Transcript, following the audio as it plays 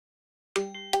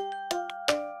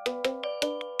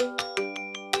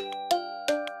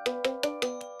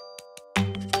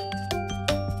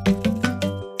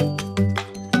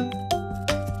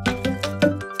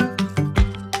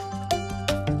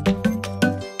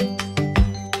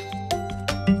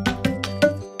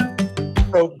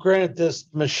So, Grant, this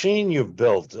machine you've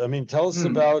built, I mean, tell us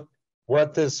about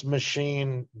what this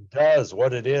machine does,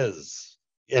 what it is,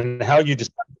 and how you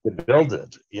decided to build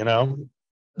it, you know?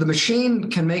 The machine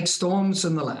can make storms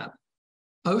in the lab,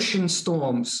 ocean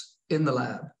storms in the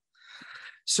lab.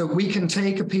 So we can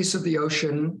take a piece of the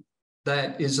ocean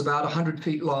that is about 100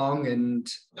 feet long and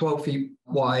 12 feet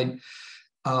wide.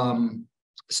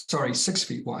 6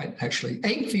 feet wide, actually,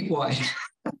 8 feet wide.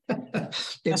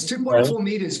 It's 2.4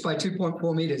 meters by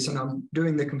 2.4 meters, and I'm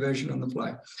doing the conversion on the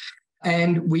fly.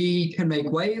 And we can make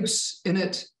waves in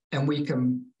it, and we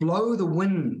can blow the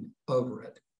wind over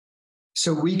it.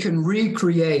 So we can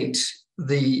recreate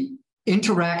the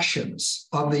interactions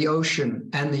of the ocean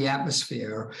and the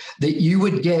atmosphere that you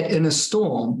would get in a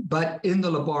storm, but in the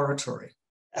laboratory.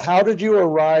 How did you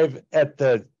arrive at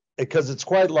because it's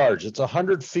quite large, it's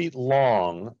 100 feet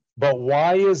long, but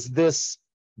why is this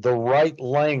the right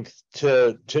length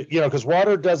to because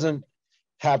water doesn't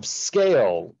have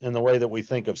scale in the way that we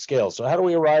think of scale. So how do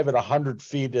we arrive at 100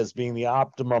 feet as being the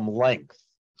optimum length?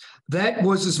 That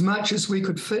was as much as we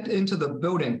could fit into the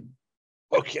building.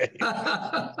 Okay.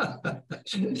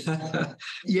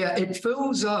 Yeah, it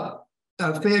fills up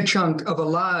a fair chunk of a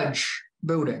large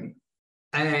building,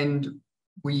 and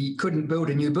we couldn't build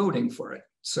a new building for it.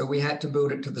 So we had to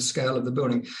build it to the scale of the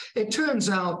building. It turns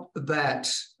out that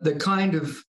the kind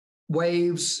of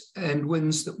waves and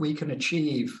winds that we can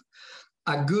achieve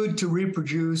are good to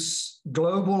reproduce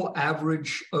global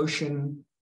average ocean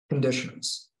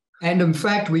conditions. And in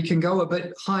fact, we can go a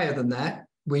bit higher than that.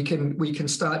 We can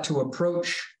start to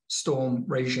approach storm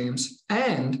regimes.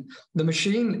 And the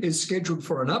machine is scheduled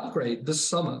for an upgrade this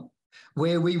summer,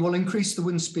 where we will increase the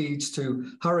wind speeds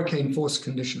to hurricane force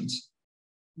conditions.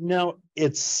 Now,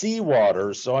 it's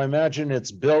seawater, so I imagine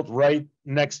it's built right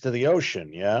next to the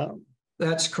ocean, yeah?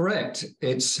 That's correct.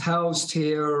 It's housed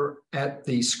here at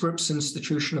the Scripps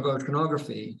Institution of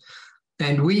Oceanography,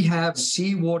 and we have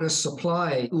seawater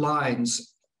supply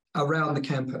lines around the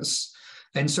campus.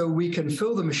 And so we can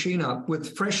fill the machine up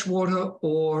with fresh water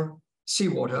or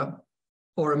seawater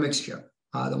or a mixture,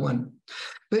 either one.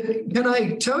 But can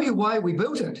I tell you why we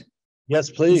built it?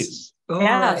 Yes, please.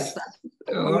 Yes, that's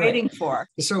what we're waiting for.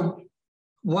 So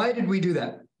why did we do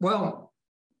that? Well,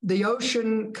 the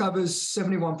ocean covers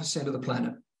 71% of the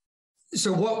planet.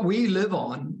 So what we live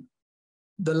on,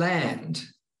 the land,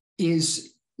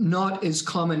 is not as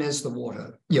common as the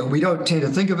water. We don't tend to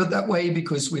think of it that way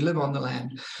because we live on the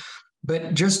land.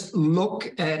 But just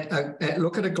look at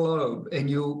a globe, and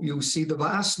you'll see the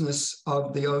vastness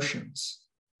of the oceans.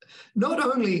 Not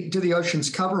only do the oceans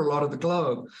cover a lot of the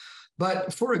globe,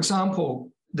 but for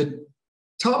example, the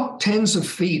top tens of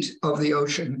feet of the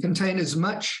ocean contain as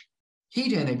much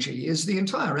heat energy as the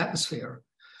entire atmosphere.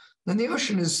 And the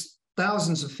ocean is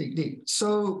thousands of feet deep.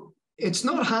 So it's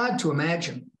not hard to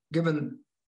imagine, given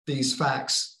these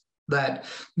facts, that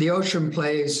the ocean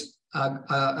plays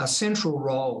a central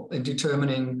role in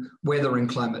determining weather and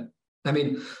climate. I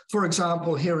mean, for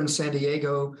example, here in San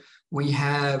Diego, we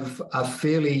have a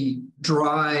fairly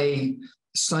dry,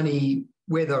 sunny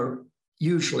weather.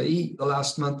 Usually, the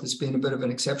last month has been a bit of an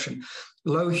exception.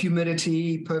 Low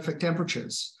humidity, perfect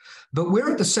temperatures. But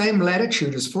we're at the same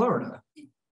latitude as Florida.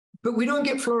 But we don't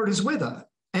get Florida's weather.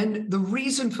 And the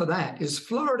reason for that is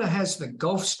Florida has the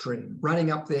Gulf Stream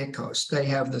running up their coast. They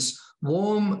have this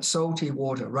warm, salty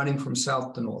water running from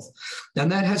south to north.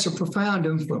 And that has a profound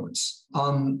influence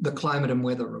on the climate and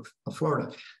weather of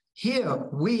Florida. Here,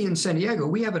 we in San Diego,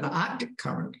 we have an Arctic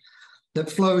current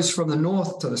that flows from the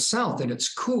north to the south, and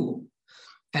it's cool.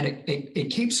 And it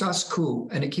keeps us cool,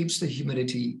 and it keeps the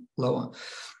humidity lower.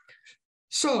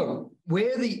 So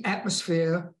where the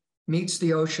atmosphere meets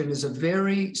the ocean is a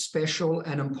very special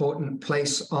and important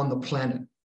place on the planet.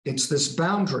 It's this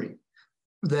boundary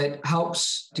that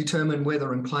helps determine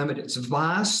weather and climate. It's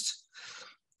vast,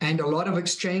 and a lot of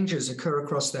exchanges occur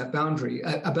across that boundary.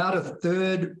 About a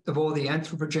third of all the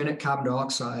anthropogenic carbon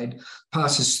dioxide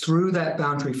passes through that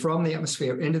boundary from the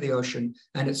atmosphere into the ocean,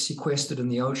 and it's sequestered in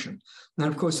the ocean. And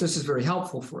of course, this is very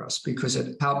helpful for us because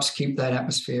it helps keep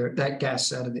that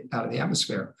gas out of the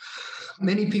atmosphere.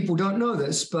 Many people don't know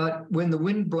this, but when the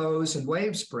wind blows and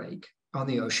waves break on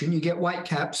the ocean, you get white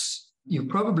caps. You've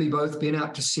probably both been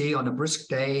out to sea on a brisk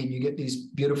day, and you get these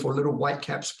beautiful little white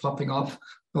caps popping off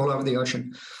all over the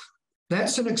ocean.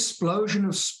 That's an explosion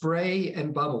of spray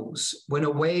and bubbles when a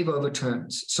wave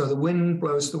overturns. So the wind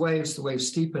blows the waves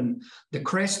steepen, the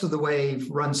crest of the wave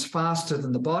runs faster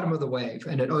than the bottom of the wave,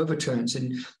 and it overturns,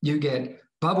 and you get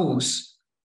bubbles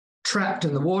trapped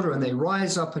in the water, and they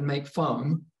rise up and make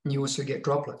foam, and you also get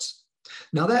droplets.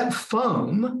 Now that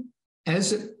foam,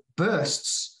 as it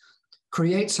bursts,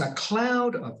 creates a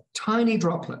cloud of tiny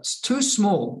droplets, too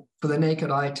small for the naked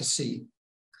eye to see.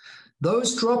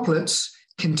 Those droplets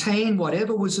contain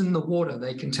whatever was in the water.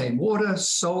 They contain water,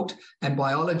 salt, and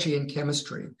biology and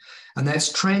chemistry. And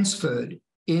that's transferred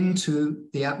into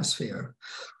the atmosphere.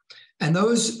 And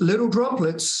those little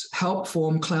droplets help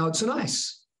form clouds and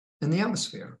ice in the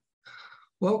atmosphere.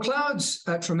 Well, clouds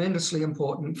are tremendously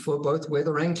important for both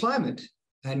weather and climate.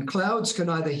 And clouds can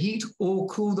either heat or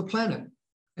cool the planet.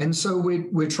 And so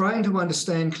we're trying to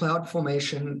understand cloud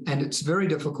formation, and it's very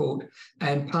difficult.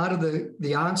 And part of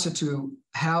the answer to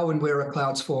how and where are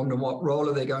clouds formed and what role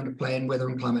are they going to play in weather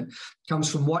and climate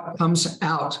comes from what comes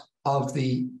out of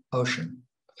the ocean.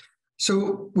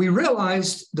 So we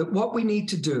realized that what we need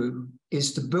to do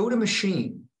is to build a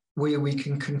machine where we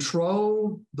can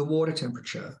control the water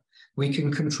temperature, we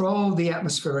can control the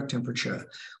atmospheric temperature,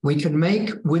 we can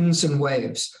make winds and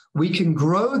waves, we can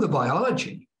grow the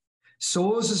biology.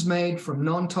 SOARS is made from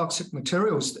non-toxic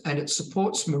materials and it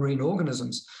supports marine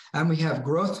organisms. And we have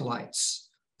growth lights,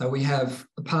 we have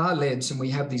power LEDs, and we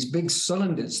have these big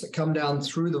cylinders that come down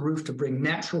through the roof to bring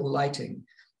natural lighting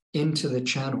into the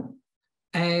channel.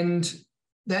 And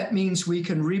that means we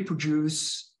can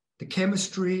reproduce the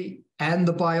chemistry and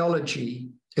the biology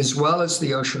as well as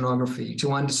the oceanography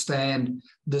to understand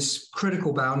this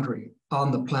critical boundary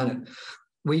on the planet.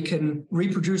 We can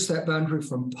reproduce that boundary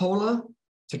from polar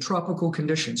to tropical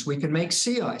conditions. We can make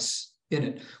sea ice in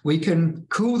it. We can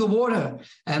cool the water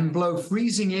and blow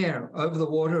freezing air over the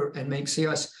water and make sea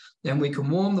ice. And we can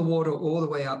warm the water all the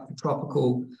way up to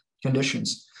tropical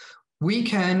conditions. We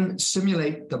can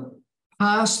simulate the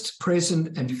past,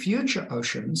 present, and future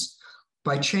oceans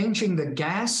by changing the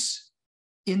gas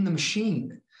in the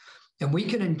machine. And we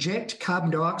can inject carbon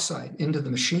dioxide into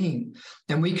the machine,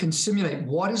 and we can simulate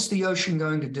what is the ocean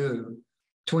going to do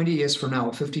 20 years from now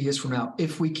or 50 years from now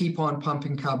if we keep on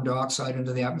pumping carbon dioxide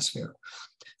into the atmosphere.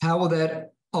 How will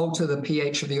that alter the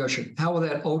pH of the ocean? How will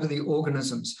that alter the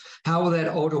organisms? How will that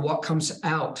alter what comes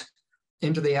out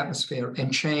into the atmosphere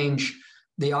and change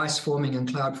the ice forming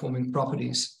and cloud forming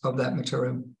properties of that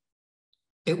material?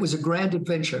 It was a grand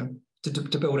adventure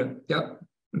to build it. Yep.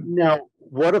 Now,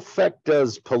 what effect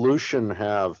does pollution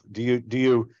have? Do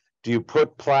you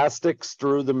put plastics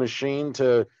through the machine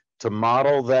to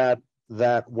model that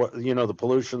what the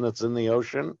pollution that's in the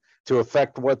ocean to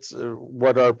affect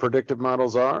what our predictive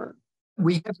models are?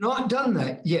 We have not done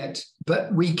that yet,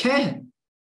 but we can,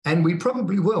 and we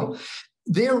probably will.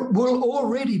 There will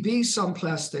already be some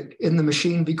plastic in the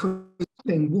machine because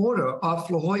in water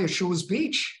off La Jolla Shores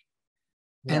Beach.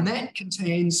 Yeah. And that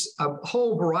contains a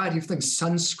whole variety of things,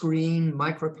 sunscreen,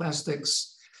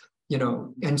 microplastics,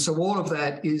 and so all of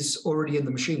that is already in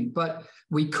the machine. But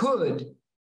we could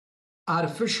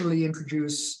artificially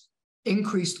introduce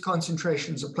increased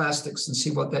concentrations of plastics and see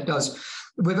what that does.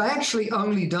 We've actually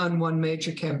only done one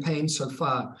major campaign so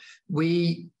far.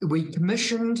 We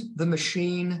commissioned the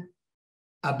machine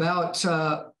about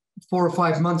 4 or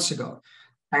 5 months ago.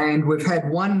 And we've had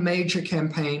one major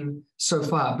campaign so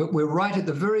far, but we're right at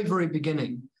the very, very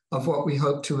beginning of what we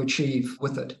hope to achieve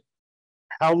with it.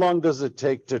 How long does it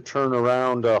take to turn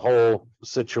around a whole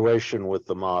situation with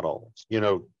the model?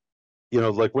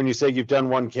 Like when you say you've done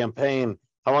one campaign,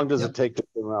 how long does it take to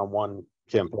turn around one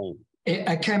campaign?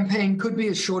 A campaign could be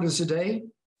as short as a day.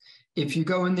 If you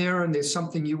go in there and there's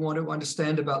something you want to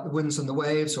understand about the winds and the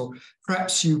waves, or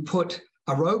perhaps you put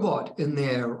a robot in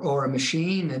there or a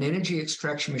machine, an energy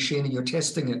extraction machine, and you're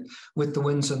testing it with the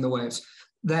winds and the waves,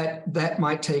 that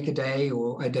might take a day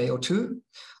or two.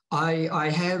 I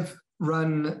have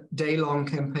run day-long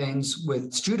campaigns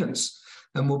with students,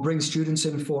 and we'll bring students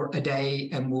in for a day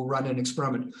and we'll run an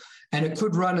experiment. And it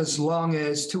could run as long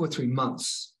as 2 or 3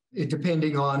 months,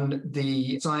 depending on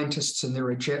the scientists and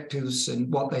their objectives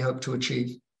and what they hope to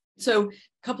achieve. So a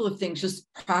couple of things, just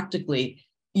practically.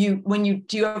 Do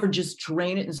you ever just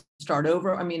drain it and start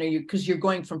over? I mean, because you're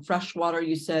going from fresh water,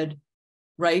 you said,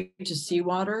 right, to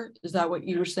seawater? Is that what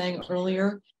you were saying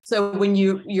earlier? So when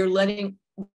you're letting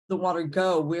the water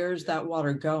go, where's that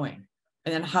water going?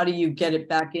 And then how do you get it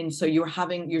back in? So you're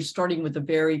starting with a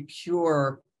very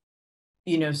pure,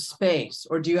 space,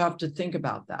 or do you have to think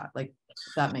about that? Like,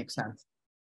 if that makes sense.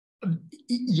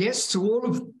 Yes,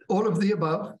 to all of the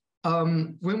above.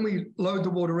 When we load the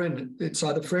water in, it's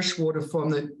either fresh water from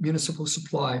the municipal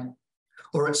supply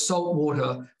or it's salt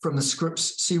water from the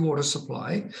Scripps seawater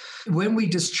supply. When we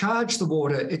discharge the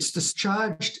water, it's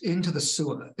discharged into the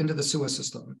sewer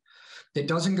system. It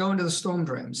doesn't go into the storm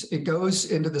drains. It goes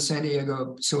into the San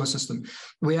Diego sewer system.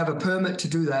 We have a permit to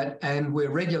do that, and we're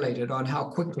regulated on how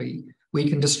quickly we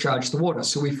can discharge the water.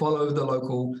 So we follow the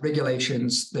local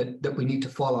regulations that we need to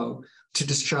follow to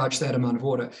discharge that amount of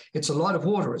water. It's a lot of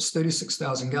water. It's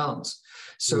 36,000 gallons.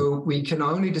 So we can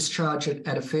only discharge it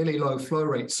at a fairly low flow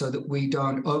rate so that we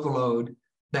don't overload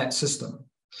that system.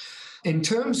 In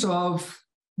terms of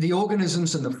the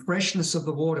organisms and the freshness of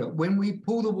the water, when we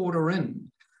pull the water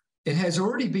in, it has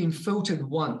already been filtered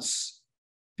once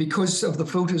because of the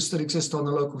filters that exist on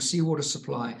the local seawater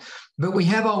supply. But we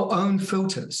have our own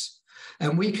filters,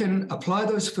 and we can apply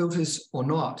those filters or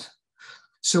not.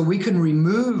 So we can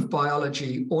remove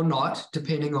biology or not,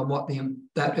 depending on what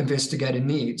that investigator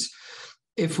needs.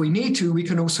 If we need to, we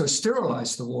can also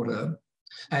sterilize the water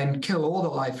and kill all the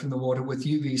life in the water with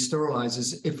UV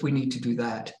sterilizers if we need to do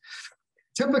that.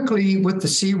 Typically, with the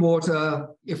seawater,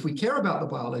 if we care about the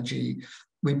biology,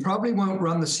 we probably won't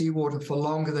run the seawater for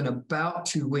longer than about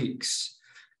 2 weeks,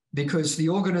 because the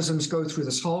organisms go through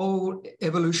this whole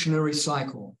evolutionary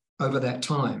cycle over that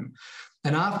time.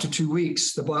 And after 2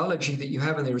 weeks, the biology that you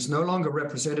have in there is no longer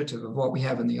representative of what we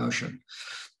have in the ocean.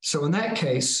 So in that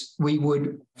case, we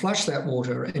would flush that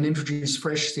water and introduce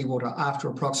fresh seawater after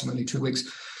approximately 2 weeks.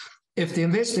 If the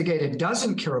investigator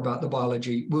doesn't care about the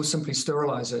biology, we'll simply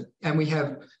sterilize it. And we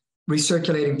have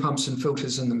recirculating pumps and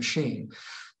filters in the machine.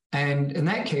 And in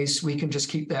that case, we can just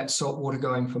keep that salt water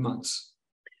going for months.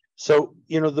 So,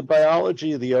 the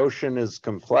biology of the ocean is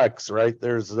complex, right?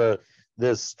 There's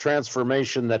this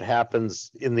transformation that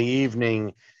happens in the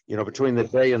evening, between the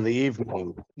day and the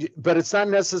evening, but it's not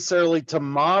necessarily to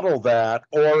model that,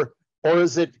 or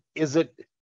does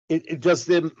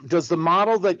the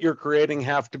model that you're creating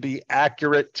have to be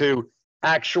accurate to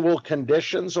actual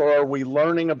conditions, or are we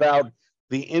learning about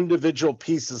the individual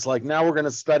pieces? Like now we're going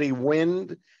to study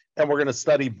wind and we're going to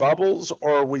study bubbles,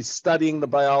 or are we studying the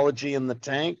biology in the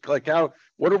tank? Like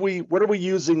what are we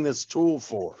using this tool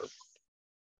for?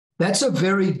 That's a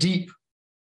very deep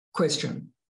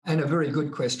question and a very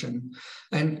good question.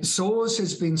 And SOARS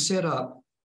has been set up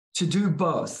to do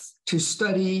both, to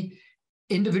study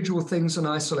individual things in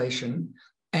isolation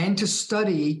and to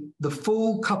study the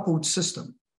full coupled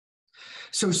system.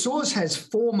 So SOARS has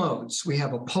 4 modes. We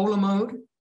have a polar mode,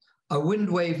 a wind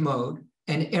wave mode,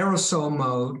 an aerosol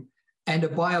mode, and a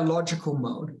biological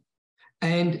mode.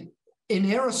 And in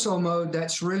aerosol mode,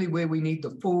 that's really where we need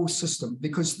the full system,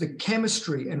 because the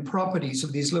chemistry and properties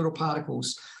of these little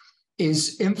particles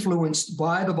is influenced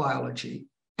by the biology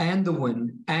and the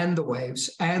wind and the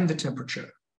waves and the temperature.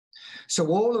 So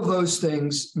all of those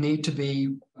things need to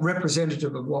be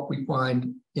representative of what we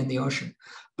find in the ocean.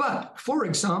 But for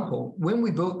example, when we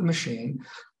built the machine,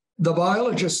 the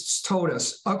biologists told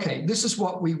us, okay, this is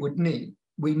what we would need.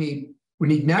 We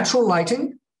need natural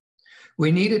lighting.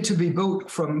 We need it to be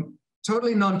built from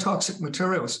totally non-toxic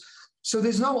materials. So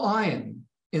there's no iron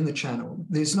in the channel.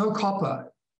 There's no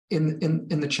copper in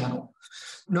the channel.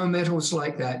 No metals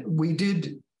like that. We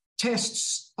did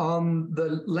tests on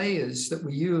the layers that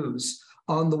we use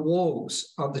on the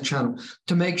walls of the channel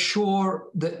to make sure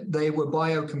that they were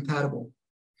biocompatible.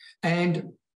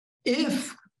 And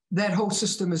if that whole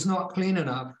system is not clean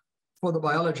enough for the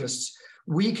biologists,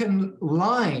 we can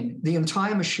line the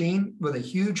entire machine with a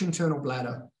huge internal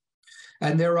bladder.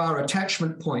 And there are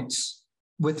attachment points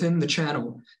within the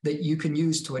channel that you can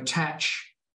use to attach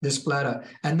this bladder.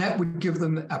 And that would give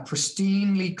them a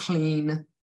pristinely clean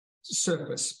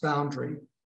surface boundary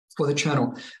for the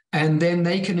channel. And then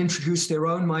they can introduce their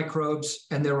own microbes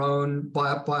and their own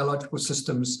biological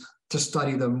systems to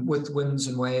study them with winds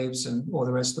and waves and all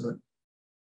the rest of it.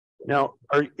 Now,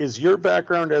 is your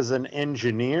background as an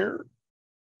engineer?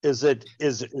 Is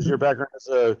your background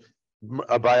as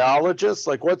a biologist?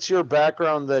 Like, what's your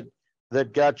background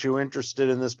that got you interested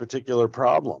in this particular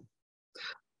problem?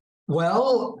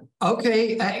 Well,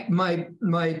 okay, my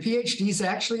PhD is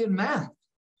actually in math.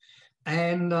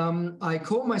 And I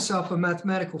call myself a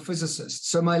mathematical physicist.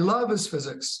 So my love is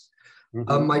physics.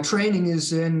 Mm-hmm. My training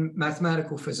is in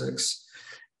mathematical physics,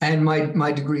 and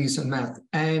my degree is in math.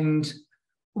 And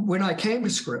when I came to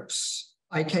Scripps,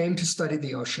 I came to study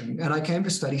the ocean, and I came to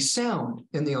study sound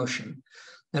in the ocean.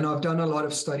 And I've done a lot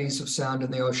of studies of sound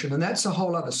in the ocean, and that's a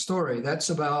whole other story. That's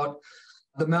about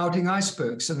the melting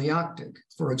icebergs in the Arctic,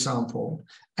 for example,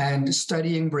 and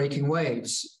studying breaking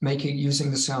waves,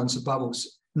 using the sounds of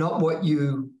bubbles. Not what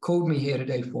you called me here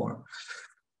today for.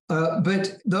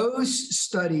 But those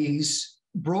studies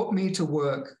brought me to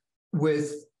work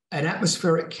with an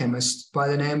atmospheric chemist by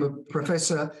the name of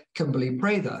Professor Kimberly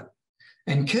Prather.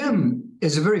 And Kim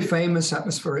is a very famous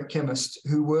atmospheric chemist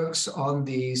who works on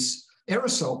these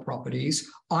aerosol properties.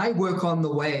 I work on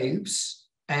the waves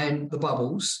and the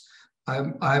bubbles.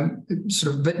 I'm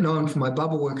sort of a bit known for my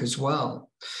bubble work as well.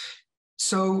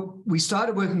 So we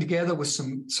started working together with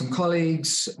some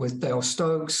colleagues, with Dale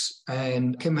Stokes,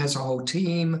 and Kim has a whole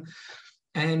team.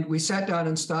 And we sat down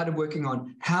and started working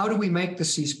on how do we make the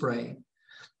sea spray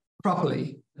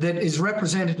properly that is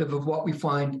representative of what we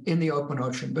find in the open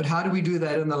ocean. But how do we do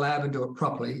that in the lab and do it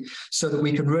properly so that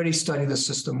we can really study the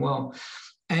system well?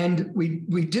 And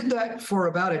we did that for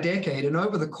about a decade. And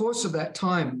over the course of that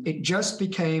time, it just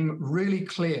became really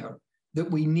clear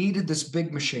that we needed this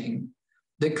big machine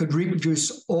that could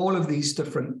reproduce all of these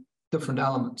different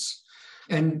elements.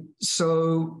 And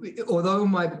so, although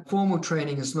my formal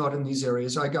training is not in these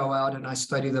areas, I go out and I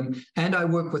study them, and I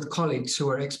work with colleagues who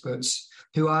are experts,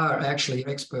 who are actually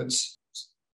experts.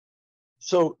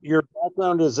 So your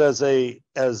background is as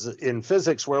in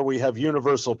physics, where we have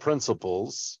universal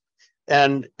principles,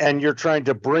 and you're trying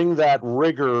to bring that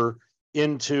rigor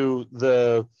into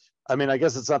the, I mean, I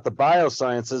guess it's not the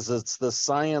biosciences, it's the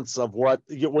science of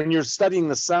when you're studying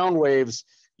the sound waves,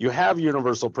 you have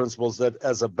universal principles that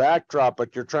as a backdrop,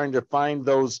 but you're trying to find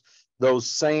those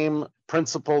same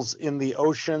principles in the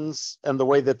oceans and the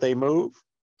way that they move?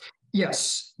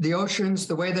 Yes, the oceans,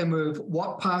 the way they move,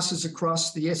 what passes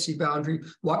across the SE boundary,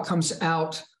 what comes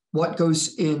out, what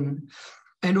goes in.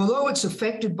 And although it's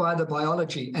affected by the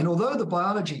biology, and although the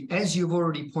biology, as you've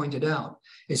already pointed out,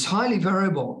 is highly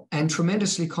variable and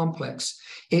tremendously complex,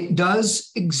 it does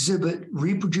exhibit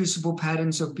reproducible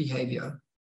patterns of behavior.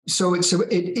 So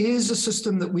it is a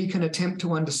system that we can attempt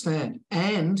to understand,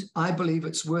 and I believe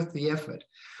it's worth the effort.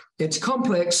 It's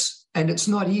complex and it's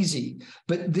not easy,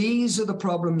 but these are the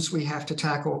problems we have to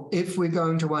tackle if we're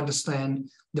going to understand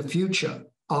the future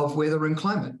of weather and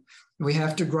climate. We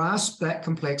have to grasp that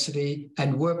complexity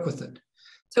and work with it.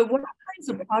 So what kinds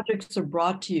of projects are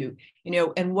brought to you,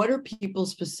 and what are people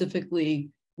specifically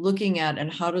looking at,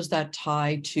 and how does that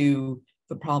tie to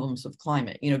the problems of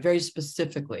climate? Very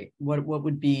specifically, what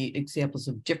would be examples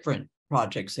of different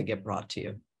projects that get brought to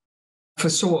you? For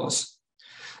SOARs,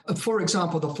 for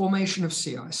example, the formation of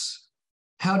sea ice.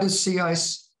 How does sea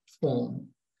ice form?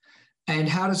 And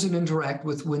how does it interact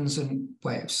with winds and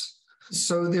waves?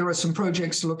 So there are some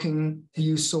projects looking to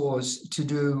use SOARs to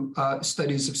do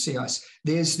studies of sea ice.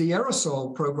 There's the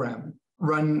aerosol program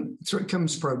run through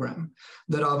Kim's program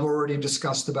that I've already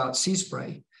discussed about sea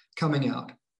spray coming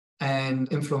out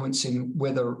and influencing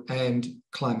weather and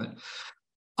climate.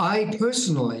 I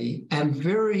personally am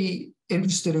very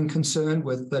interested and concerned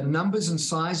with the numbers and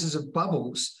sizes of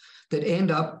bubbles that end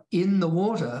up in the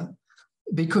water,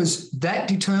 because that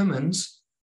determines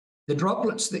the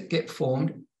droplets that get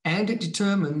formed, and it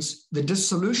determines the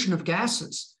dissolution of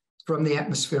gases from the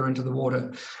atmosphere into the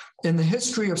water. In the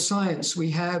history of science,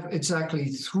 we have exactly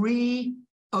 3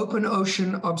 open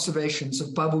ocean observations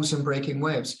of bubbles and breaking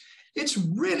waves. It's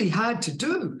really hard to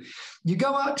do. You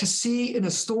go out to sea in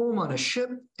a storm on a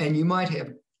ship, and you might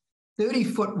have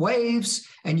 30-foot waves,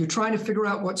 and you're trying to figure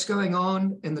out what's going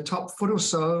on in the top foot or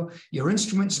so. Your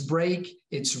instruments break.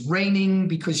 It's raining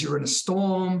because you're in a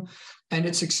storm, and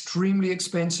it's extremely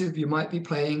expensive. You might be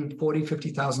paying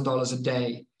 $40,000, $50,000 a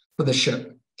day for the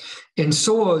ship. In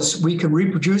SOARs, we can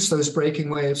reproduce those breaking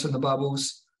waves and the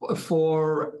bubbles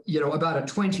for about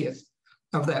a 20th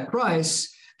of that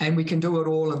price, and we can do it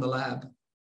all in the lab.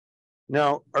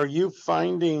 Now, are you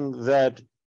finding that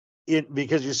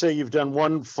because you say you've done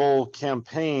one full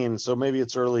campaign, so maybe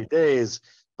it's early days,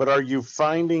 but are you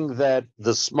finding that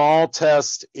the small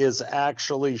test is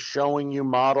actually showing you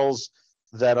models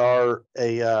that are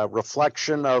a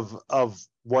reflection of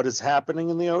what is happening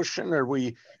in the ocean? Are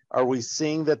we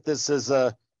seeing that this is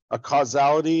a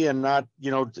causality and not,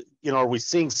 are we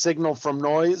seeing signal from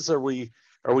noise? Are we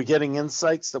getting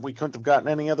insights that we couldn't have gotten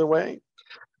any other way?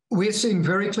 We're seeing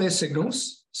very clear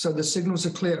signals. So the signals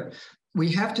are clear. We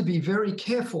have to be very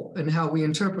careful in how we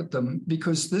interpret them,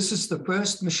 because this is the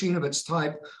first machine of its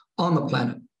type on the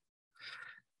planet.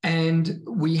 And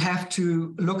we have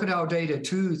to look at our data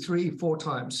 2, 3, 4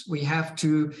 times. We have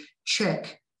to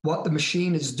check what the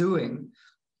machine is doing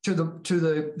to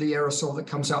the aerosol that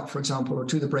comes out, for example, or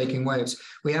to the breaking waves.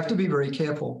 We have to be very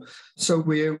careful. So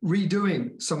we're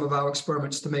redoing some of our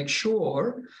experiments to make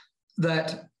sure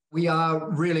that we are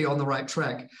really on the right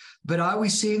track. But are we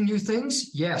seeing new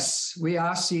things? Yes, we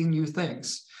are seeing new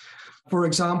things. For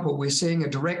example, we're seeing a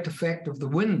direct effect of the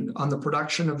wind on the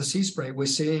production of the sea spray. We're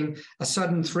seeing a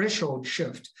sudden threshold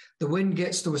shift. The wind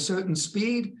gets to a certain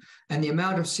speed, and the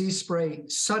amount of sea spray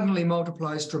suddenly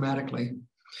multiplies dramatically.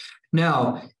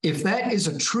 Now, if that is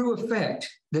a true effect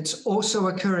that's also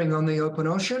occurring on the open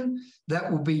ocean, that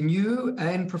will be new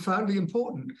and profoundly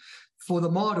important for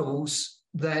the models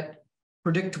that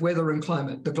predict weather and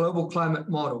climate, the global climate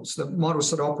models, the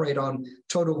models that operate on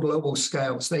total global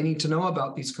scales. They need to know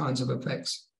about these kinds of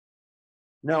effects.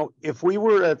 Now, if we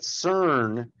were at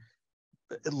CERN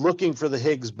looking for the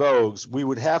Higgs boson, we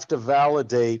would have to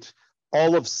validate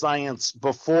all of science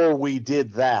before we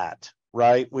did that,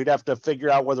 right? We'd have to figure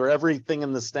out whether everything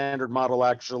in the standard model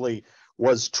actually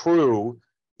was true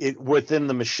within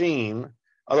the machine.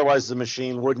 Otherwise, the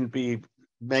machine wouldn't be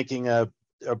making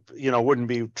wouldn't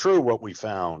be true what we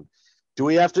found. Do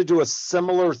we have to do a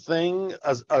similar thing,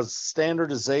 a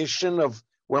standardization of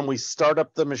when we start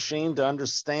up the machine to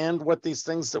understand what these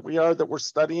things that we're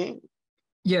studying?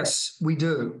 Yes, we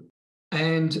do.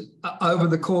 And over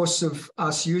the course of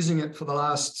us using it for the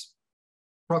last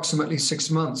approximately 6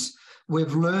 months,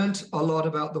 we've learned a lot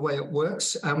about the way it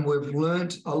works, and we've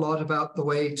learned a lot about the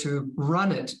way to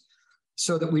run it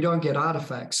so that we don't get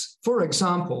artifacts. For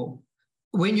example,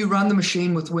 when you run the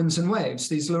machine with winds and waves,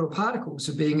 these little particles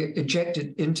are being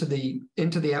ejected into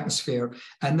the atmosphere,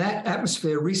 and that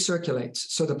atmosphere recirculates,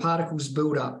 so the particles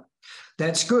build up.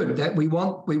 That's good. That we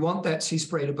want that sea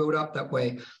spray to build up that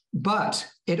way, but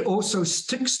it also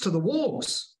sticks to the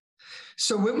walls.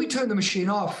 So when we turn the machine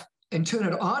off and turn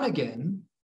it on again,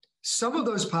 some of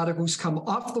those particles come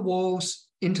off the walls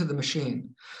into the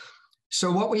machine. So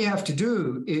what we have to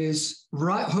do is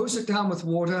hose it down with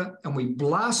water, and we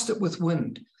blast it with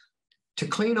wind to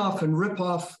clean off and rip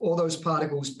off all those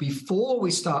particles before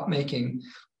we start making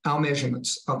our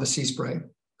measurements of the sea spray.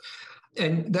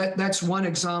 And that's one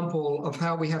example of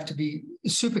how we have to be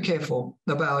super careful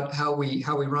about how we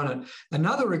run it.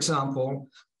 Another example,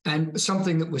 and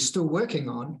something that we're still working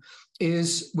on,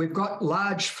 is we've got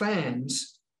large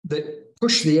fans that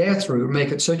push the air through and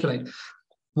make it circulate.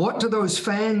 What do those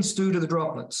fans do to the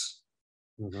droplets?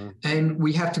 Mm-hmm. And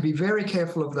we have to be very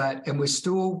careful of that. And we're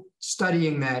still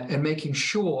studying that and making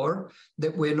sure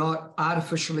that we're not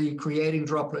artificially creating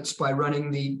droplets by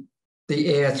running the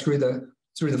air through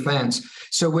the fans.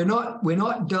 So we're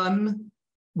not done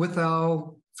with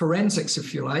our forensics,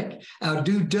 if you like, our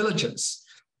due diligence.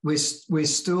 We're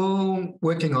still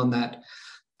working on that.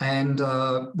 And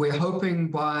we're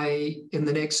hoping in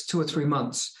the next 2 or 3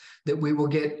 months that we will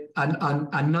get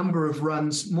a number of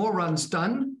more runs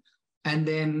done, and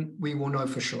then we will know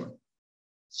for sure.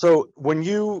 So when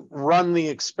you run the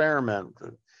experiment,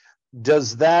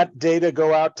 does that data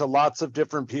go out to lots of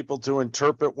different people to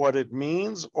interpret what it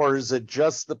means, or is it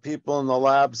just the people in the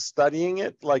lab studying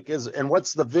it? And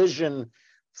what's the vision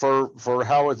for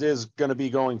how it is going to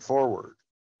be going forward?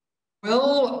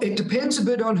 Well, it depends a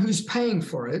bit on who's paying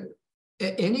for it.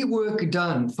 Any work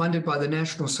done funded by the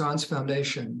National Science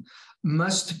Foundation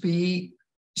must be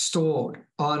stored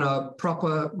on a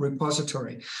proper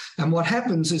repository. And what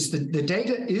happens is that the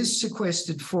data is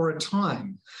sequestered for a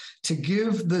time to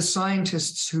give the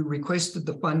scientists who requested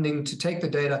the funding to take the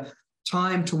data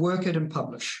time to work it and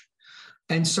publish.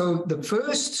 And so the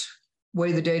first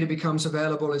way the data becomes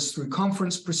available is through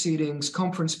conference proceedings,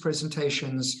 conference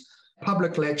presentations,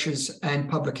 public lectures, and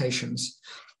publications.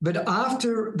 But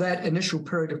after that initial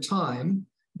period of time,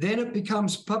 then it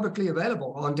becomes publicly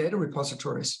available on data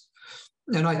repositories.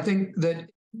 And I think that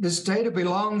this data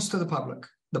belongs to the public.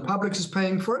 The public is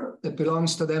paying for it. It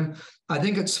belongs to them. I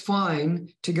think it's fine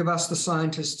to give us, the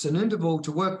scientists, an interval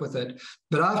to work with it.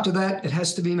 But after that, it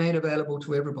has to be made available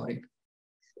to everybody.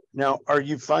 Now, are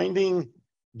you finding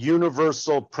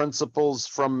universal principles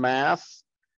from math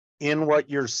in what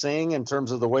you're seeing in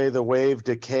terms of the way the wave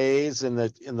decays and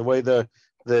in the way the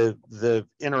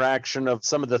interaction of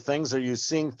some of the things? Are you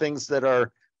seeing things that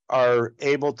are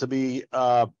able to be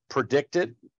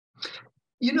predicted?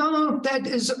 That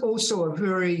is also a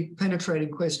very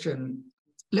penetrating question.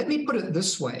 Let me put it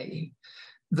this way,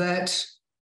 that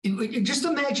just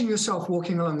imagine yourself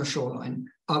walking along the shoreline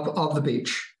of the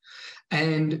beach,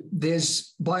 and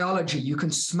there's biology. You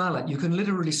can smell it. You can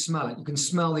literally smell it. You can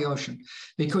smell the ocean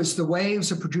because the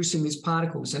waves are producing these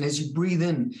particles. And as you breathe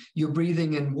in, you're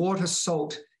breathing in water,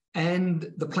 salt,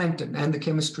 and the plankton and the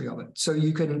chemistry of it. So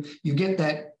you get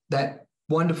that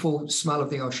wonderful smell of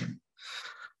the ocean.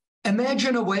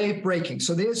 Imagine a wave breaking.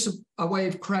 So there's a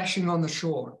wave crashing on the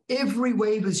shore. Every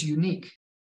wave is unique.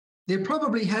 There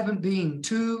probably haven't been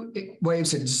 2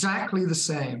 waves exactly the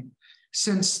same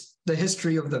since the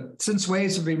history since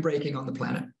waves have been breaking on the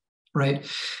planet, right?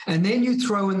 And then you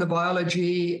throw in the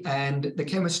biology and the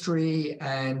chemistry,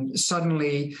 and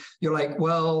suddenly you're like,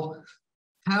 well,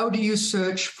 how do you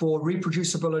search for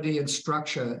reproducibility and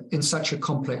structure in such a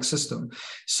complex system?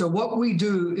 So what we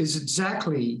do is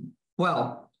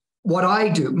what I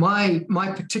do, my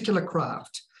particular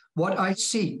craft, what I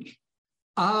seek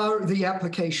are the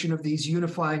application of these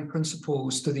unifying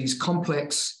principles to these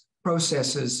complex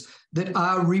processes that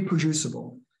are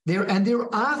reproducible. There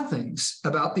are things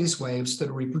about these waves that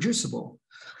are reproducible.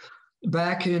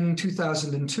 Back in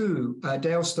 2002,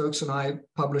 Dale Stokes and I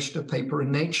published a paper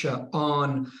in Nature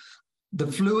on the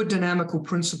fluid dynamical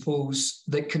principles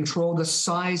that control the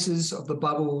sizes of the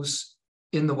bubbles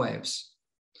in the waves.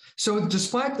 So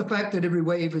despite the fact that every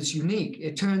wave is unique,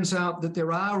 it turns out that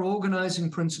there are organizing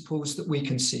principles that we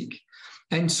can seek.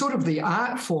 And sort of the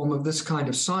art form of this kind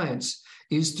of science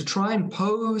is to try and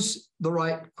pose the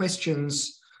right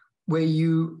questions where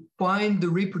you find the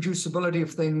reproducibility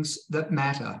of things that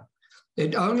matter.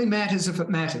 It only matters if it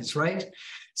matters, right?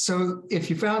 So if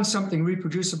you found something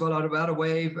reproducible out of a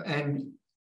wave and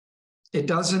it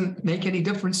doesn't make any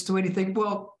difference to anything,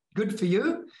 well, good for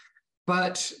you,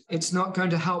 but it's not going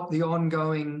to help the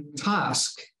ongoing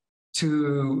task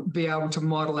to be able to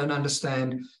model and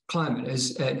understand climate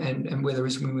and weather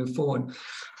as we move forward.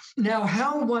 Now,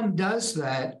 how one does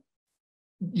that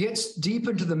gets deep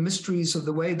into the mysteries of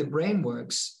the way the brain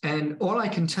works. And all I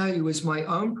can tell you is my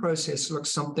own process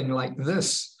looks something like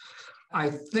this. I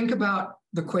think about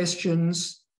the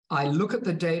questions, I look at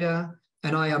the data,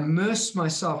 and I immerse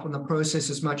myself in the process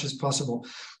as much as possible.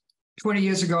 20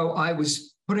 years ago, I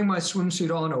was putting my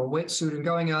swimsuit on or a wetsuit and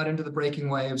going out into the breaking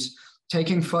waves,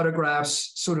 taking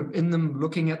photographs, sort of in them,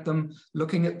 looking at them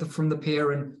from the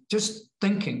pier and just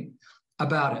thinking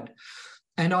about it.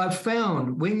 And I've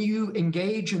found when you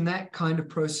engage in that kind of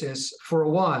process for a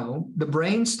while, the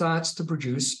brain starts to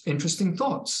produce interesting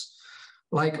thoughts.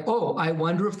 Like, oh, I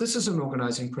wonder if this is an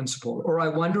organizing principle, or I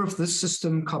wonder if this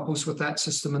system couples with that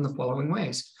system in the following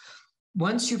ways.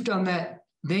 Once you've done that,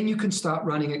 then you can start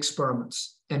running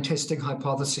experiments and testing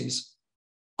hypotheses.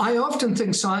 I often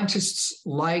think scientists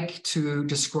like to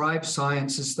describe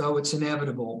science as though it's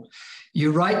inevitable.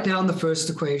 You write down the first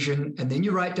equation, and then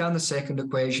you write down the second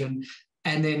equation,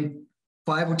 and then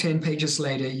 5 or 10 pages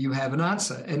later, you have an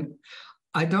answer. And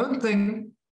I don't think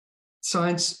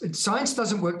science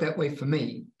doesn't work that way for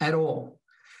me at all.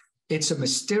 It's a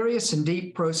mysterious and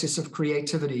deep process of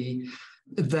creativity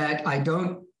that I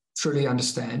don't truly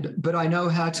understand, but I know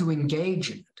how to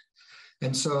engage in it.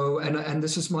 And so, and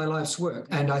this is my life's work.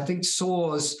 And I think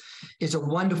SAWS is a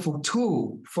wonderful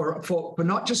tool for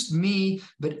not just me,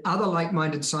 but other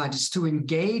like-minded scientists to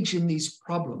engage in these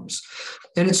problems.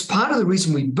 And it's part of the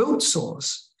reason we built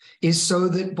SAWS is so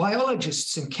that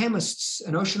biologists and chemists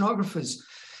and oceanographers,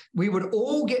 we would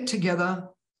all get together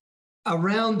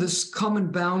around this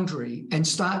common boundary and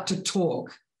start to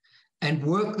talk and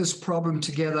work this problem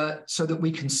together so that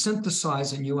we can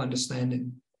synthesize a new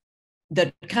understanding.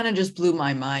 That kind of just blew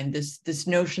my mind, this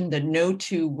notion that no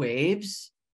two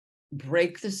waves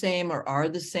break the same or are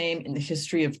the same in the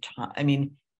history of time. I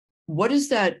mean, what does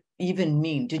that even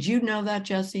mean? Did you know that,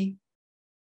 Jesse?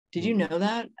 Did you know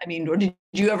that? I mean, or did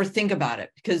you ever think about it?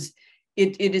 Because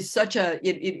it is such a,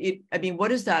 I mean,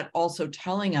 what is that also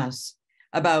telling us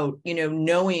about,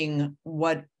 knowing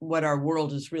what our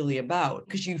world is really about?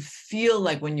 Because you feel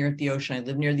like when you're at the ocean, I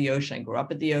live near the ocean, I grew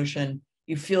up at the ocean,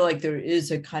 you feel like there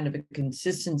is a kind of a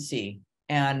consistency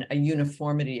and a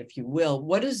uniformity, if you will.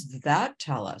 What does that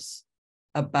tell us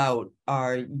about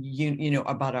our,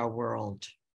 about our world?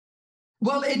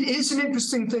 Well, it is an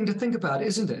interesting thing to think about,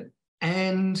 isn't it?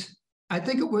 And I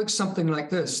think it works something like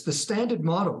this. The standard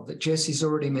model that Jesse's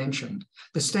already mentioned,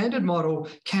 the standard model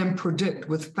can predict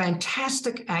with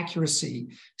fantastic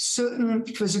accuracy certain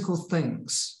physical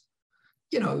things,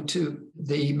 to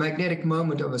the magnetic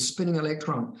moment of a spinning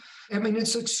electron. I mean,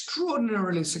 it's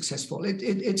extraordinarily successful.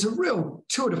 It's a real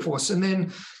tour de force. And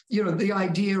then, the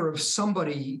idea of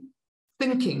somebody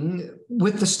thinking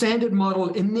with the standard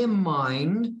model in their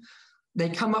mind, they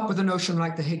come up with a notion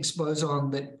like the Higgs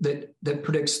boson that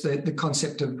predicts the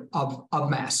concept of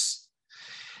mass.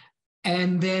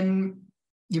 And then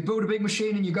you build a big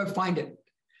machine and you go find it.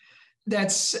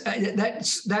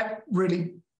 That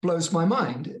really blows my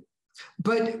mind.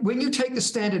 But when you take the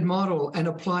standard model and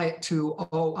apply it to,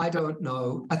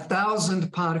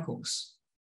 1,000 particles,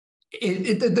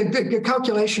 the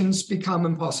calculations become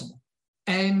impossible.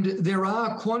 And there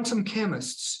are quantum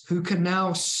chemists who can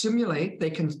now simulate, they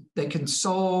can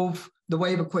solve the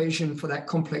wave equation for that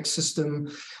complex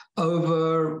system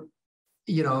over,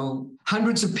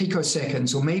 hundreds of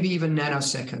picoseconds or maybe even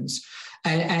nanoseconds.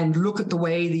 And look at the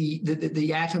way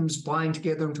the atoms bind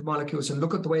together into molecules and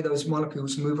look at the way those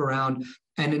molecules move around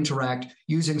and interact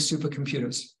using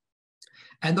supercomputers.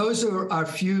 And those are a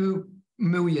few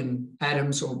million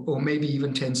atoms or maybe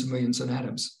even tens of millions of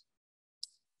atoms.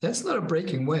 That's not a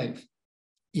breaking wave,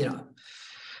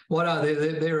 What are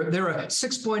there are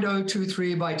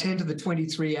 6.023 by 10 to the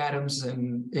 23 atoms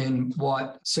in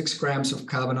what 6 grams of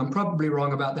carbon. I'm probably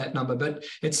wrong about that number, but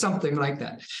it's something like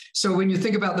that. So when you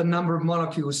think about the number of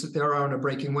molecules that there are on a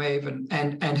breaking wave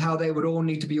and how they would all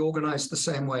need to be organized the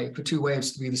same way for two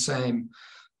waves to be the same,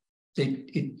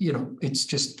 it's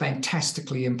just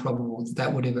fantastically improbable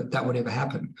that would ever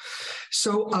happen.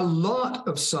 So a lot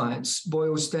of science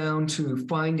boils down to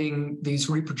finding these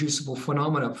reproducible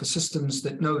phenomena for systems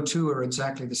that no two are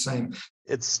exactly the same.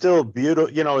 It's still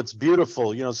beautiful, it's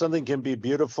beautiful, something can be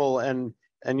beautiful, and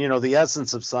the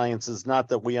essence of science is not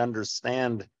that we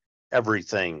understand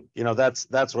everything.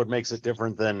 That's what makes it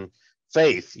different than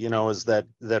faith, is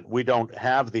that we don't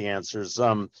have the answers.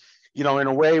 In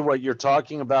a way, what you're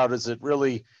talking about is it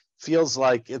really feels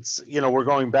like it's, we're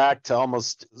going back to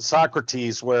almost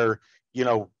Socrates, where,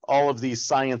 all of these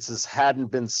sciences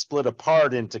hadn't been split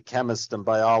apart into chemist and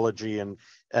biology and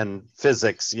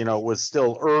physics. It was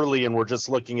still early and we're just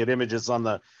looking at images on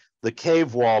the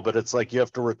cave wall, but it's like you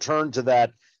have to return to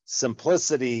that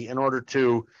simplicity in order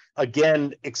to,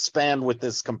 again, expand with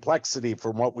this complexity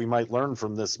from what we might learn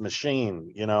from this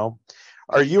machine,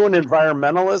 Are you an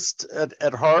environmentalist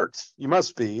at heart? You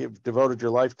must be. You've devoted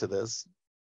your life to this.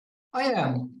 I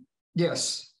am.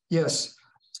 Yes.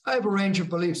 I have a range of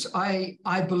beliefs. I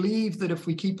believe that if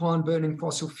we keep on burning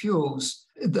fossil fuels,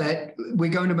 that we're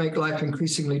going to make life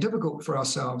increasingly difficult for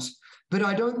ourselves. But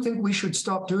I don't think we should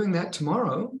stop doing that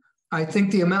tomorrow. I think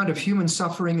the amount of human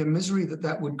suffering and misery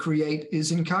that would create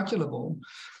is incalculable.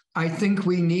 I think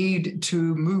we need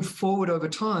to move forward over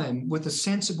time with a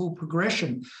sensible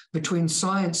progression between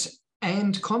science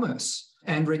and commerce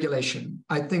and regulation.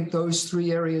 I think those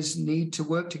three areas need to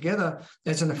work together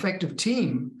as an effective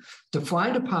team to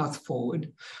find a path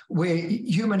forward where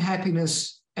human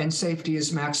happiness and safety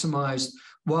is maximized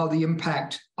while the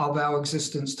impact of our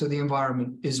existence to the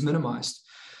environment is minimized.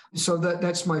 So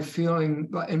that's my feeling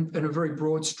in a very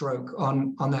broad stroke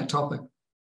on that topic.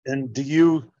 And do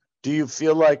you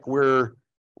feel like we're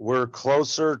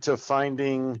closer to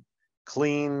finding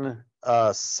clean,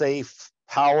 safe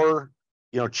power,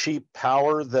 cheap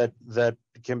power that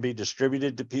can be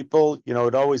distributed to people?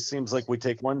 It always seems like we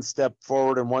take one step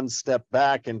forward and one step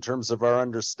back in terms of our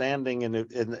understanding, and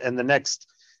the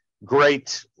next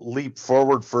great leap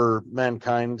forward for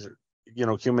mankind,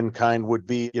 humankind, would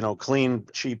be, clean,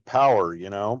 cheap power,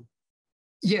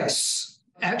 Yes.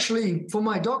 Actually, for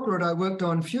my doctorate, I worked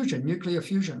on nuclear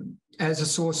fusion, as a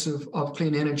source of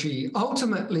clean energy.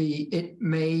 Ultimately, it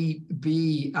may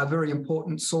be a very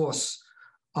important source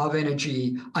of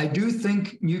energy. I do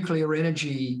think nuclear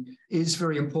energy is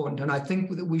very important, and I think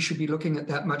that we should be looking at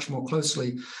that much more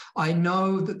closely. I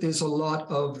know that there's a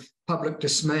lot of public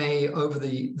dismay over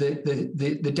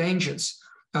the dangers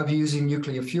of using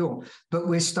nuclear fuel, but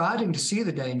we're starting to see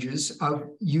the dangers of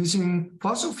using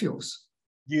fossil fuels.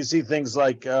 You see things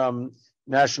like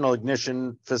National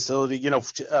Ignition Facility,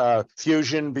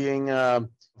 fusion being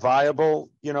viable,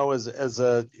 as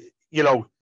a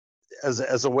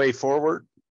way forward?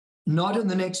 Not in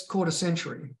the next quarter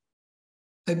century.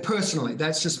 And personally,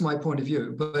 that's just my point of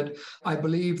view. But I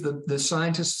believe that the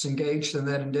scientists engaged in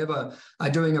that endeavor are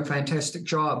doing a fantastic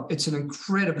job. It's an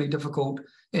incredibly difficult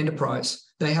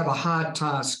enterprise. They have a hard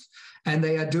task, and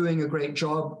they are doing a great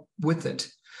job with it.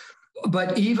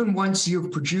 But even once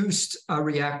you've produced a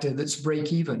reactor that's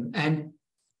break-even, and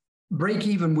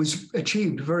break-even was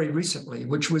achieved very recently,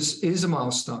 which is a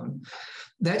milestone,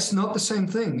 that's not the same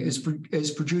thing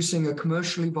as producing a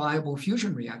commercially viable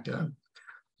fusion reactor.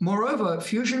 Moreover,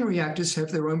 fusion reactors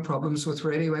have their own problems with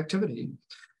radioactivity.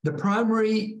 The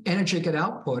primary energetic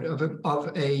output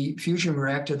of a fusion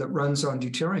reactor that runs on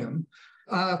deuterium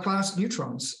are fast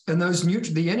neutrons, and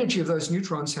the energy of those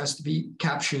neutrons has to be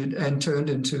captured and turned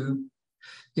into,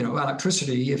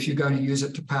 electricity if you're going to use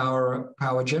it to power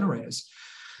generators.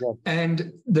 Yeah.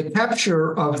 And the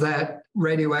capture of that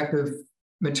radioactive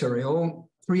material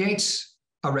creates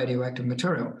a radioactive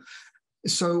material.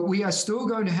 So we are still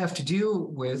going to have to deal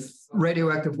with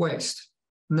radioactive waste.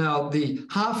 Now, the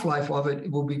half-life of it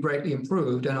will be greatly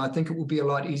improved, and I think it will be a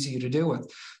lot easier to deal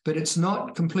with. But it's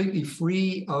not completely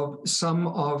free of some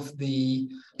of the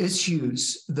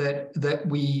issues that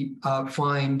we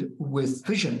find with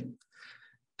fission.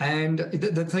 And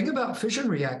the thing about fission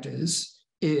reactors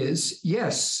is,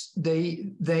 yes,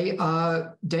 they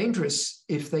are dangerous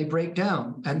if they break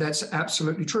down, and that's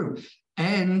absolutely true.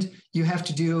 And you have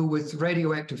to deal with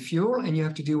radioactive fuel, and you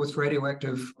have to deal with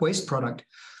radioactive waste product.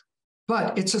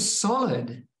 But it's a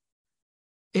solid.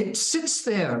 It sits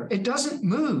there. It doesn't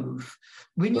move.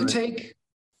 When you take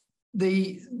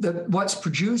what's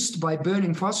produced by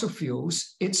burning fossil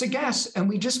fuels, it's a gas, and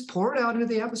we just pour it out into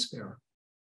the atmosphere.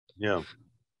 Yeah.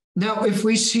 Now, if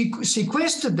we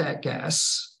sequestered that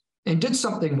gas and did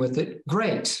something with it,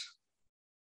 great.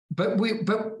 But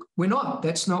we're not.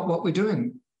 That's not what we're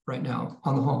doing right now,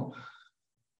 on the whole.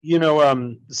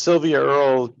 Sylvia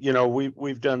Earle,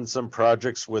 we've done some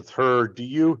projects with her. Do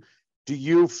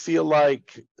you feel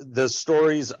like the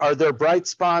stories, are there bright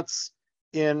spots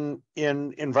in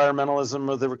environmentalism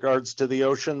with regards to the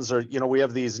oceans? Or, we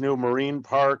have these new marine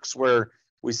parks where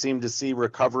we seem to see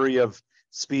recovery of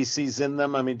species in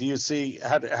them. I mean, do you see,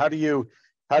 how do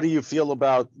you feel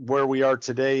about where we are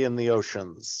today in the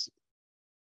oceans?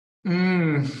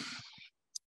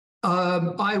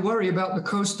 I worry about the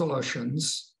coastal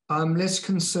oceans. I'm less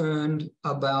concerned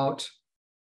about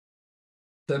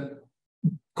the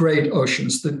great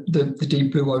oceans, the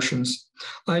deep blue oceans.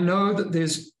 I know that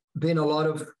there's been a lot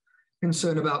of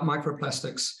concern about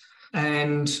microplastics,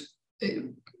 and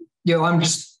I'm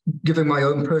just giving my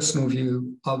own personal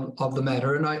view of the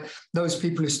matter. And those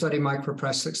people who study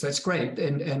microplastics, that's great,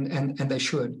 and they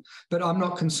should. But I'm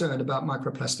not concerned about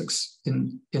microplastics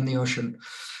in the ocean.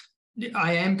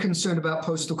 I am concerned about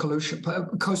coastal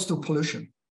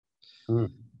pollution.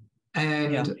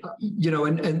 And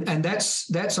and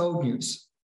that's old news.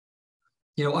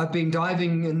 I've been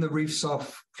diving in the reefs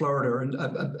off Florida and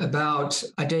about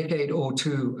a decade or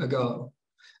two ago,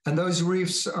 and those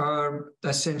reefs are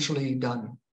essentially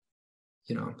done.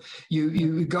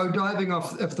 You go diving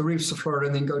off the reefs of Florida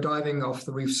and then go diving off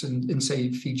the reefs in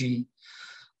say, Fiji,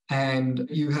 and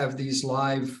you have these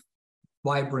live,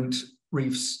 vibrant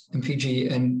reefs in Fiji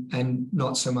and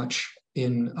not so much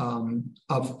in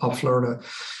of Florida.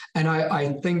 And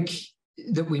I think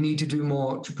that we need to do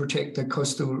more to protect the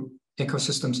coastal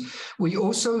ecosystems. We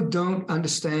also don't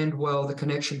understand well the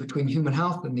connection between human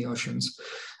health and the oceans.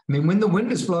 I mean, when the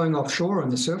wind is blowing offshore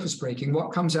and the surface breaking,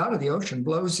 what comes out of the ocean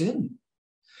blows in.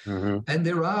 Mm-hmm. And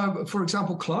there are, for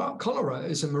example, cholera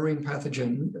is a marine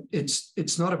pathogen.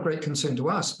 It's not of great concern to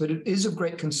us, but it is of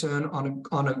great concern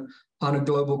on a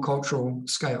global cultural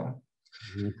scale.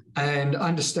 Mm-hmm. And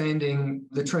understanding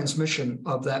the transmission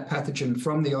of that pathogen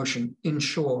from the ocean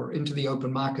inshore into the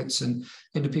open markets and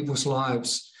into people's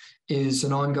lives is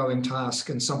an ongoing task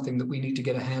and something that we need to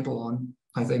get a handle on,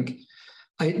 I think.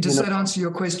 Does that answer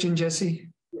your question, Jesse?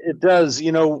 It does.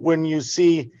 When you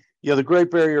see, the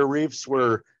Great Barrier Reefs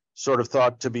were sort of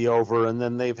thought to be over, and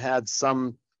then they've had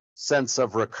some sense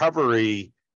of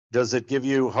recovery. Does it give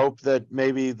you hope that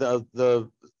maybe the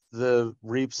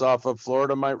reefs off of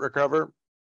Florida might recover?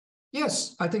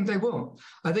 Yes, I think they will.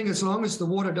 I think as long as the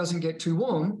water doesn't get too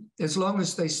warm, as long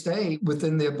as they stay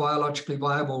within their biologically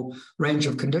viable range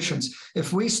of conditions,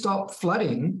 if we stop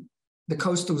flooding the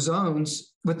coastal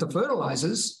zones with the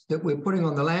fertilizers that we're putting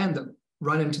on the land that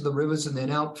run into the rivers and then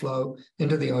outflow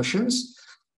into the oceans,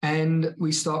 and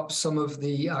we stop some of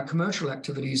the commercial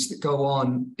activities that go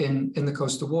on in the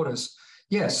coastal waters,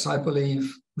 yes, I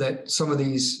believe that some of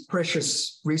these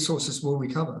precious resources will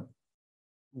recover.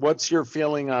 What's your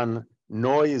feeling on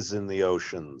noise in the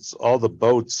oceans, all the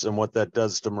boats and what that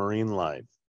does to marine life?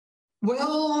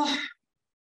 Well,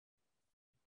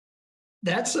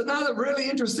 that's another really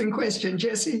interesting question,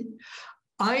 Jesse.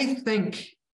 I think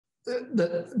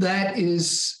that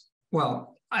is,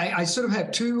 well, I sort of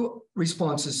have two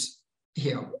responses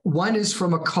here. One is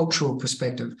from a cultural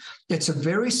perspective. It's a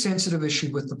very sensitive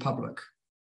issue with the public,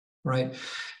 right?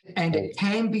 And it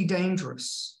can be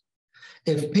dangerous.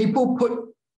 If people put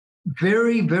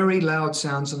very, very loud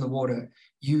sounds in the water,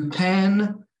 you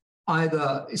can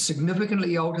either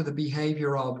significantly alter the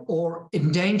behavior of or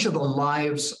endanger the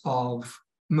lives of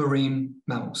marine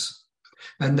mammals.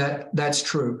 And that's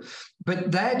true.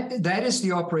 But that is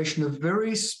the operation of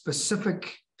very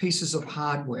specific pieces of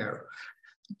hardware.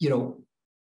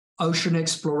 Ocean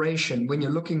exploration, when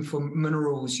you're looking for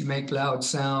minerals, you make loud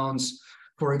sounds,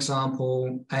 for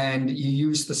example, and you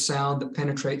use the sound that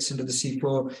penetrates into the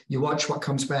seafloor. You watch what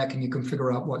comes back and you can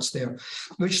figure out what's there,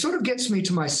 which sort of gets me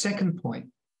to my second point.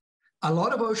 A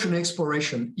lot of ocean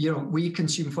exploration, we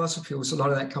consume fossil fuels. A lot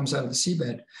of that comes out of the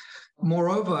seabed.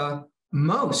 Moreover,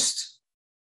 most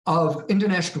of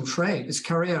international trade is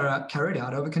carried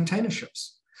out over container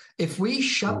ships. If we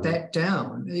shut that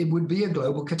down, it would be a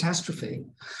global catastrophe.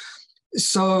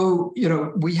 So,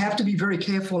 we have to be very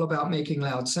careful about making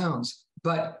loud sounds.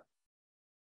 But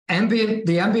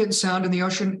the ambient sound in the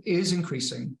ocean is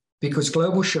increasing because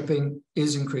global shipping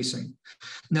is increasing.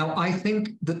 Now, I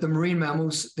think that the marine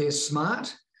mammals, they're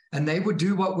smart and they would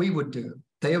do what we would do.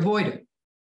 They avoid it,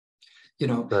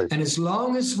 Right. And as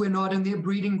long as we're not in their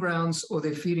breeding grounds or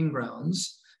their feeding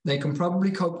grounds, they can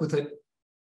probably cope with it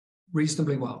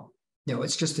reasonably well.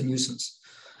 It's just a nuisance.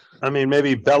 I mean,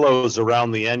 maybe bellows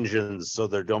around the engines so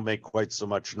they don't make quite so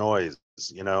much noise,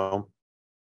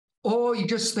 Or you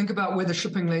just think about where the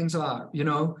shipping lanes are,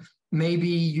 maybe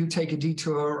you take a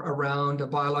detour around a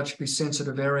biologically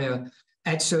sensitive area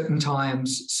at certain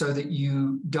times so that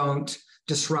you don't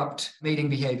disrupt mating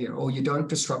behavior, or you don't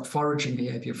disrupt foraging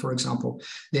behavior, for example.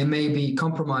 There may be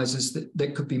compromises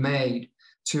that could be made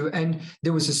and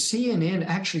there was a CNN,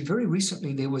 actually very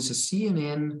recently, there was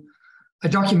a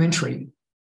documentary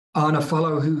on a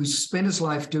fellow who spent his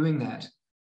life doing that.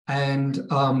 And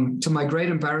to my great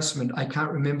embarrassment, I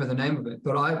can't remember the name of it,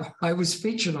 but I was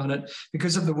featured on it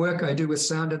because of the work I do with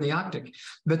sound in the Arctic.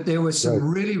 But there were some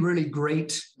really, really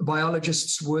great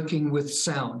biologists working with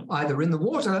sound, either in the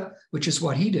water, which is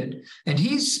what he did. And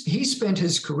he spent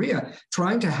his career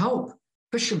trying to help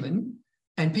fishermen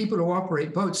and people who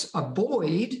operate boats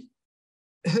avoid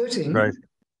hurting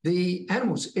the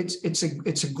animals. It's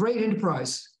a great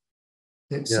enterprise.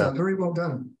 It's very well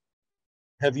done.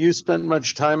 Have you spent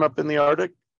much time up in the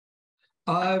Arctic?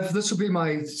 This will be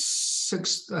my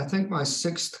sixth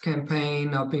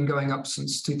campaign. I've been going up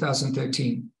since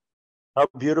 2013. How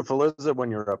beautiful is it when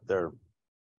you're up there?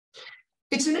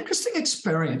 It's an interesting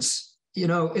experience.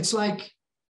 It's like,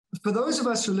 for those of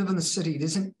us who live in the city,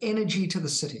 there's an energy to the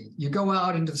city. You go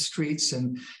out into the streets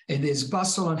and there's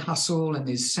bustle and hustle and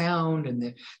there's sound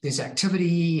and there's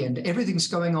activity and everything's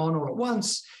going on all at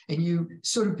once. And you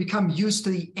sort of become used to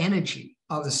the energy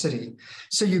of the city.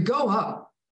 So you go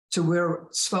up to where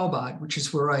Svalbard, which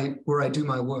is where I do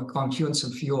my work on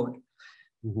Kjønsen Fjord,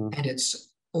 and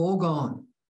it's all gone.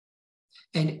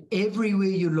 And everywhere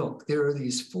you look, there are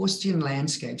these Faustian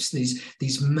landscapes,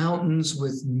 these mountains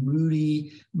with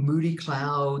moody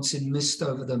clouds and mist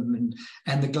over them,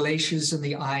 and the glaciers and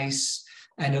the ice,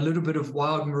 and a little bit of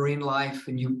wild marine life.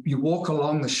 And you walk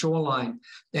along the shoreline,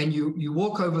 and you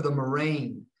walk over the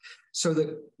moraine, so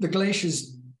that the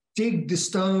glaciers dig the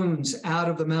stones out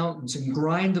of the mountains and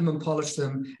grind them and polish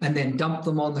them, and then dump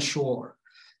them on the shore.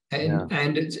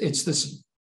 And it's this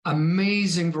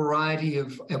amazing variety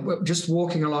of, just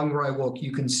walking along where I walk,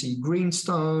 you can see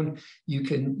greenstone, you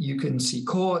can see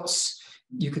quartz,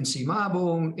 you can see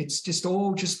marble. It's just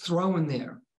all just thrown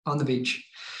there on the beach.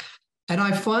 And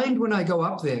I find when I go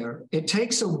up there, it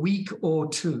takes a week or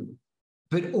two,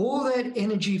 but all that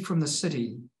energy from the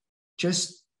city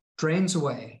just drains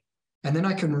away. And then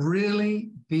I can really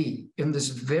be in this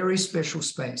very special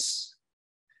space.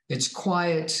 It's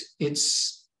quiet,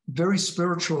 it's very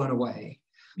spiritual in a way.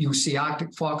 You'll see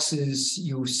Arctic foxes,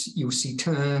 you'll see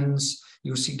terns,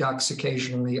 you'll see ducks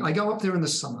occasionally. I go up there in the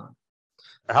summer.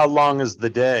 How long is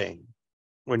the day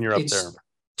when you're up there?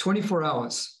 24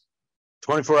 hours.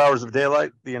 24 hours of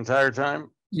daylight the entire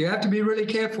time? You have to be really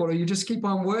careful, or you just keep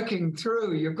on working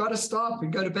through. You've got to stop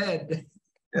and go to bed.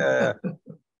 Yeah.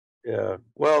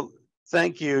 Well,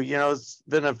 thank you. It's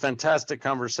been a fantastic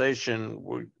conversation.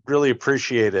 We really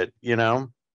appreciate it,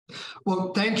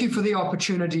 Well, thank you for the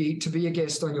opportunity to be a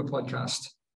guest on your podcast.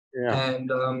 Yeah.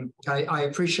 And I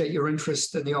appreciate your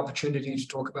interest and the opportunity to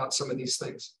talk about some of these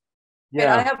things.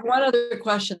 Yeah. I have one other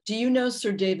question. Do you know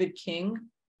Sir David King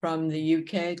from the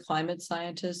UK, climate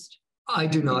scientist? I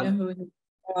do not. You know who he is?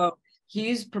 Oh,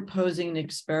 he's proposing an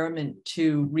experiment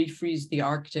to refreeze the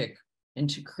Arctic and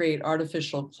to create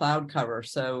artificial cloud cover.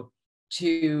 So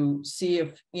to see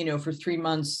if, for 3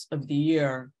 months of the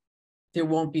year, there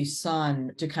won't be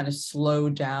sun, to kind of slow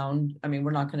down. I mean,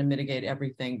 we're not going to mitigate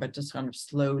everything, but just kind of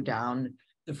slow down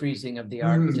the freezing of the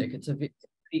Arctic. It's a very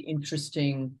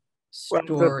interesting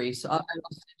story. So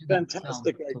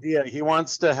fantastic idea. He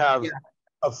wants to have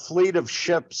a fleet of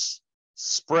ships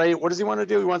spray. What does he want to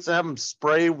do? He wants to have them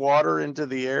spray water into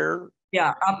the air?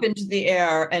 Yeah, up into the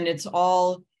air. And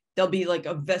there'll be like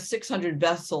 600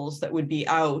 vessels that would be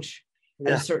out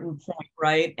at a certain point,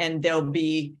 right? And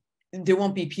there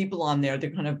won't be people on there.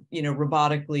 They're kind of,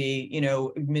 robotically,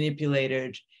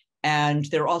 manipulated. And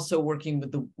they're also working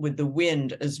with the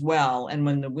wind as well. And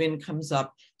when the wind comes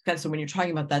up, so when you're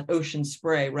talking about that ocean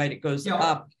spray, right, it goes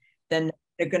up, then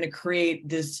they're going to create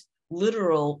this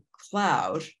literal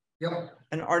cloud,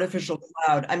 an artificial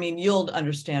cloud. I mean, you'll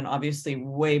understand obviously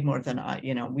way more than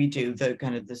we do, the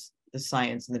kind of the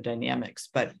science and the dynamics,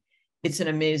 but it's an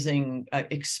amazing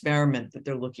experiment that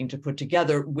they're looking to put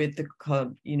together with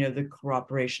the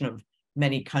cooperation of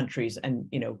many countries and,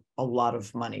 a lot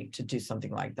of money to do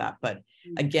something like that. But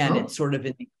again, it's sort of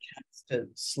in the chance to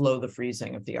slow the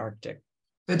freezing of the Arctic.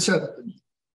 It's a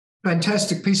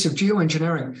fantastic piece of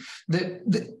geoengineering.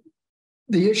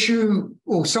 The issue,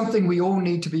 or something we all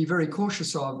need to be very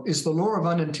cautious of, is the law of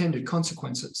unintended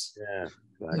consequences. Yeah,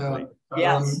 exactly.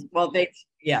 Yes. Well,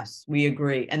 Yes, we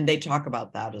agree. And they talk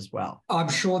about that as well. I'm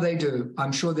sure they do.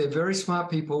 I'm sure they're very smart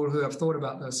people who have thought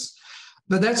about this.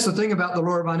 But that's the thing about the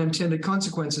law of unintended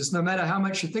consequences. No matter how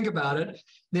much you think about it,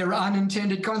 there are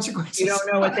unintended consequences. You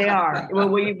don't know what they are. Well,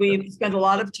 we've spent a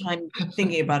lot of time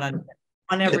thinking about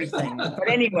on everything. But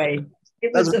anyway,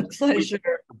 it was a pleasure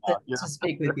to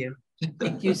speak with you.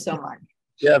 Thank you so much.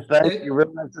 Yeah, thank you.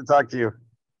 Really nice to talk to you.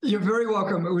 You're very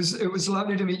welcome. It was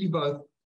lovely to meet you both.